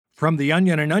From The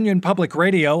Onion and Onion Public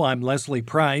Radio, I'm Leslie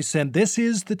Price, and this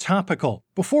is The Topical.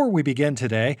 Before we begin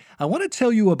today, I want to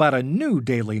tell you about a new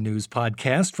daily news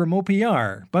podcast from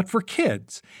OPR, but for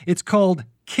kids. It's called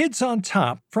Kids on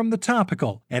Top from The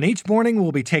Topical, and each morning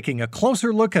we'll be taking a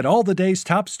closer look at all the day's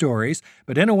top stories,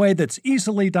 but in a way that's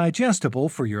easily digestible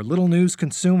for your little news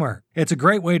consumer. It's a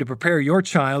great way to prepare your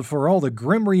child for all the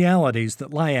grim realities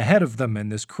that lie ahead of them in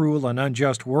this cruel and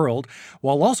unjust world,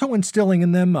 while also instilling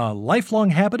in them a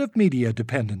lifelong habit of media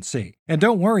dependency. And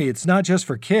don't worry, it's not just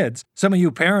for kids. Some of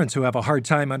you parents who have a hard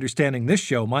time understanding this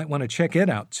show might want to check it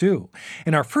out too.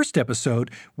 In our first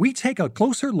episode, we take a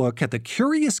closer look at the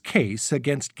curious case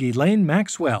against Ghislaine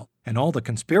Maxwell and all the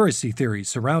conspiracy theories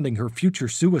surrounding her future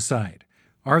suicide.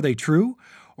 Are they true,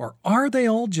 or are they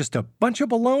all just a bunch of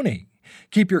baloney?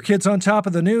 Keep your kids on top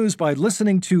of the news by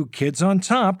listening to Kids on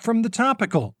Top from The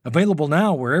Topical, available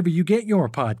now wherever you get your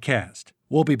podcast.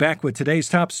 We'll be back with today's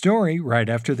top story right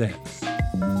after this.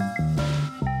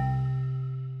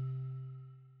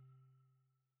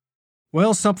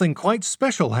 Well, something quite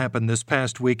special happened this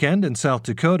past weekend in South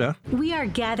Dakota. We are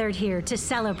gathered here to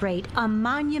celebrate a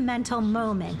monumental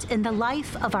moment in the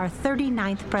life of our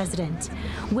 39th president,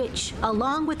 which,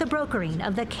 along with the brokering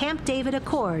of the Camp David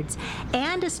Accords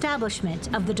and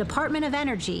establishment of the Department of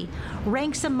Energy,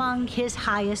 ranks among his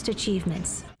highest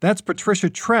achievements. That's Patricia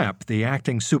Trapp, the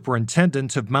acting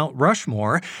superintendent of Mount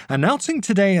Rushmore, announcing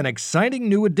today an exciting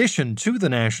new addition to the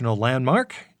national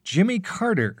landmark, Jimmy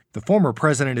Carter. The former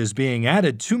president is being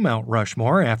added to Mount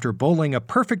Rushmore after bowling a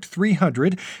perfect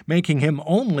 300, making him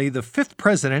only the fifth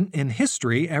president in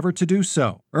history ever to do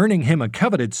so, earning him a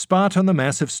coveted spot on the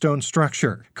massive stone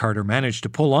structure. Carter managed to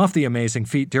pull off the amazing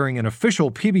feat during an official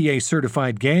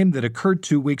PBA-certified game that occurred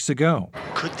 2 weeks ago.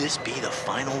 Could this be the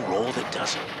final roll that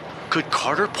does it? Could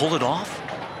Carter pull it off?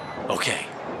 Okay,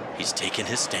 he's taken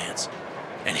his stance,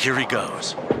 and here he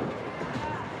goes.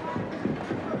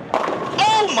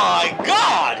 Oh my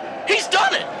God! He's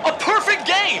done it! A perfect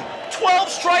game! 12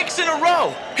 strikes in a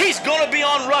row! He's gonna be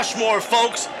on Rushmore,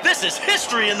 folks! This is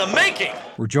history in the making!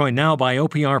 We're joined now by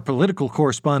OPR political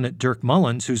correspondent Dirk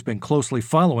Mullins, who's been closely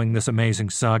following this amazing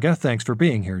saga. Thanks for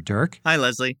being here, Dirk. Hi,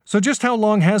 Leslie. So just how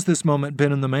long has this moment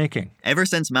been in the making? Ever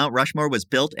since Mount Rushmore was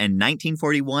built in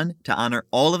 1941 to honor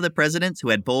all of the presidents who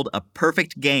had bowled a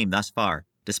perfect game thus far.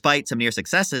 Despite some near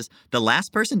successes, the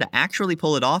last person to actually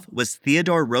pull it off was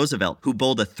Theodore Roosevelt, who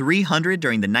bowled a 300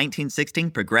 during the 1916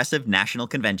 Progressive National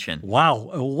Convention. Wow,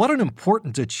 what an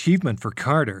important achievement for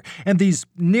Carter. And these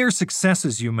near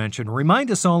successes you mentioned,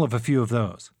 remind us all of a few of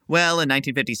those. Well, in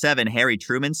 1957, Harry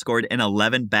Truman scored an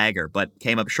 11-bagger, but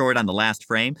came up short on the last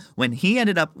frame when he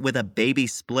ended up with a baby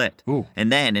split. Ooh.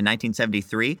 And then, in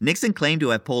 1973, Nixon claimed to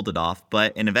have pulled it off,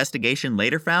 but an investigation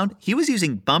later found he was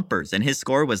using bumpers, and his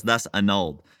score was thus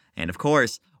annulled. And of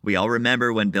course, we all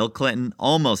remember when Bill Clinton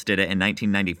almost did it in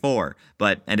 1994,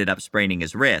 but ended up spraining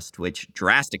his wrist, which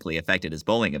drastically affected his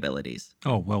bowling abilities.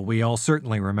 Oh, well, we all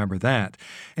certainly remember that.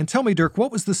 And tell me, Dirk,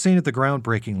 what was the scene at the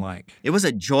groundbreaking like? It was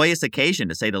a joyous occasion,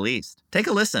 to say the least. Take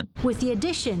a listen. With the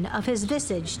addition of his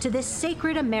visage to this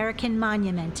sacred American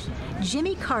monument,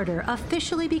 Jimmy Carter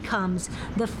officially becomes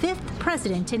the fifth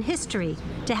president in history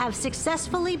to have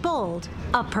successfully bowled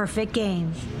a perfect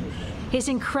game. His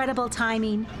incredible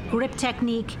timing, grip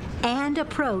technique, and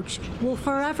approach will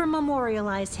forever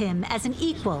memorialize him as an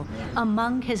equal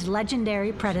among his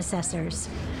legendary predecessors.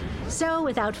 So,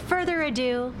 without further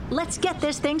ado, let's get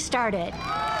this thing started.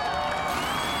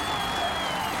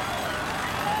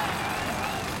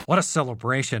 What a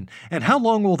celebration. And how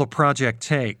long will the project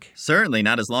take? Certainly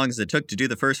not as long as it took to do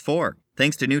the first 4.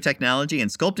 Thanks to new technology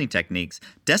and sculpting techniques,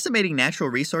 decimating natural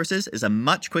resources is a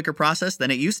much quicker process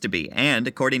than it used to be, and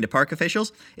according to park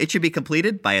officials, it should be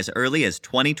completed by as early as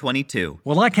 2022.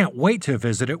 Well, I can't wait to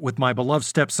visit it with my beloved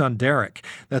stepson, Derek.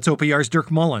 That's OPR's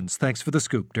Dirk Mullins. Thanks for the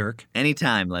scoop, Dirk.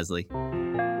 Anytime, Leslie.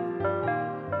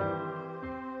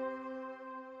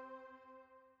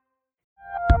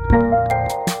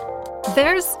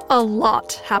 There's a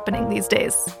lot happening these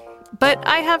days. But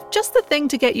I have just the thing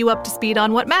to get you up to speed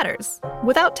on what matters,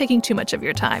 without taking too much of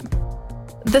your time.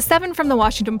 The 7 from the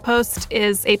Washington Post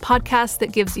is a podcast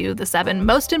that gives you the 7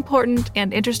 most important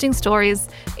and interesting stories,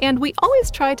 and we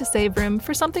always try to save room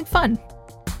for something fun.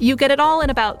 You get it all in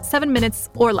about 7 minutes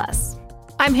or less.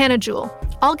 I'm Hannah Jewell.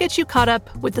 I'll get you caught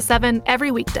up with the 7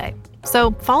 every weekday.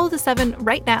 So follow the 7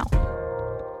 right now.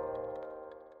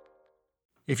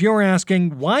 If you're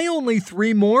asking, why only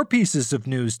 3 more pieces of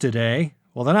news today?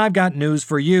 Well, then I've got news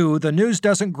for you. The news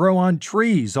doesn't grow on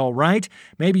trees, all right?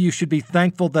 Maybe you should be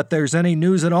thankful that there's any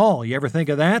news at all. You ever think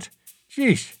of that?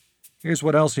 Sheesh. Here's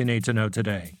what else you need to know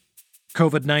today.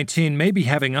 COVID-19 may be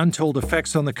having untold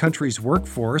effects on the country's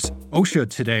workforce. OSHA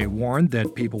today warned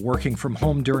that people working from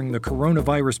home during the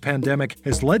coronavirus pandemic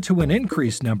has led to an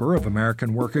increased number of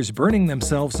American workers burning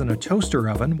themselves in a toaster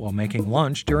oven while making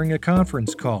lunch during a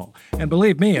conference call. And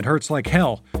believe me, it hurts like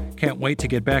hell. Can't wait to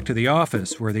get back to the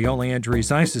office, where the only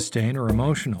injuries I sustain are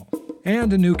emotional.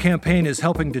 And a new campaign is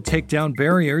helping to take down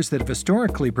barriers that have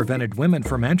historically prevented women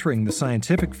from entering the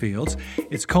scientific fields.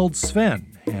 It's called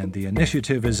Sven, and the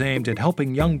initiative is aimed at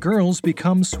helping young girls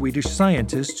become Swedish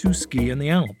scientists who ski in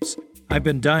the Alps. I've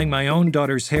been dyeing my own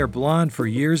daughter's hair blonde for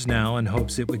years now in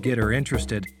hopes it would get her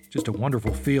interested. Just a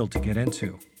wonderful field to get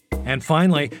into. And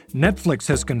finally, Netflix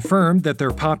has confirmed that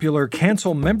their popular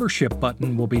cancel membership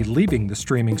button will be leaving the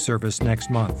streaming service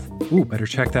next month. Ooh, better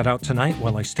check that out tonight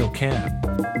while I still can.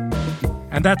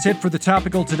 And that's it for The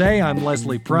Topical today. I'm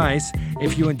Leslie Price.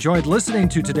 If you enjoyed listening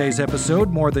to today's episode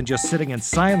more than just sitting in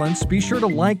silence, be sure to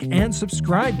like and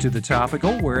subscribe to The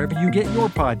Topical wherever you get your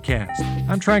podcast.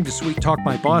 I'm trying to sweet talk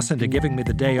my boss into giving me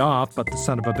the day off, but the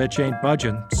son of a bitch ain't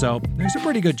budging. So there's a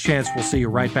pretty good chance we'll see you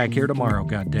right back here tomorrow,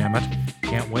 goddammit.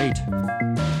 Can't wait.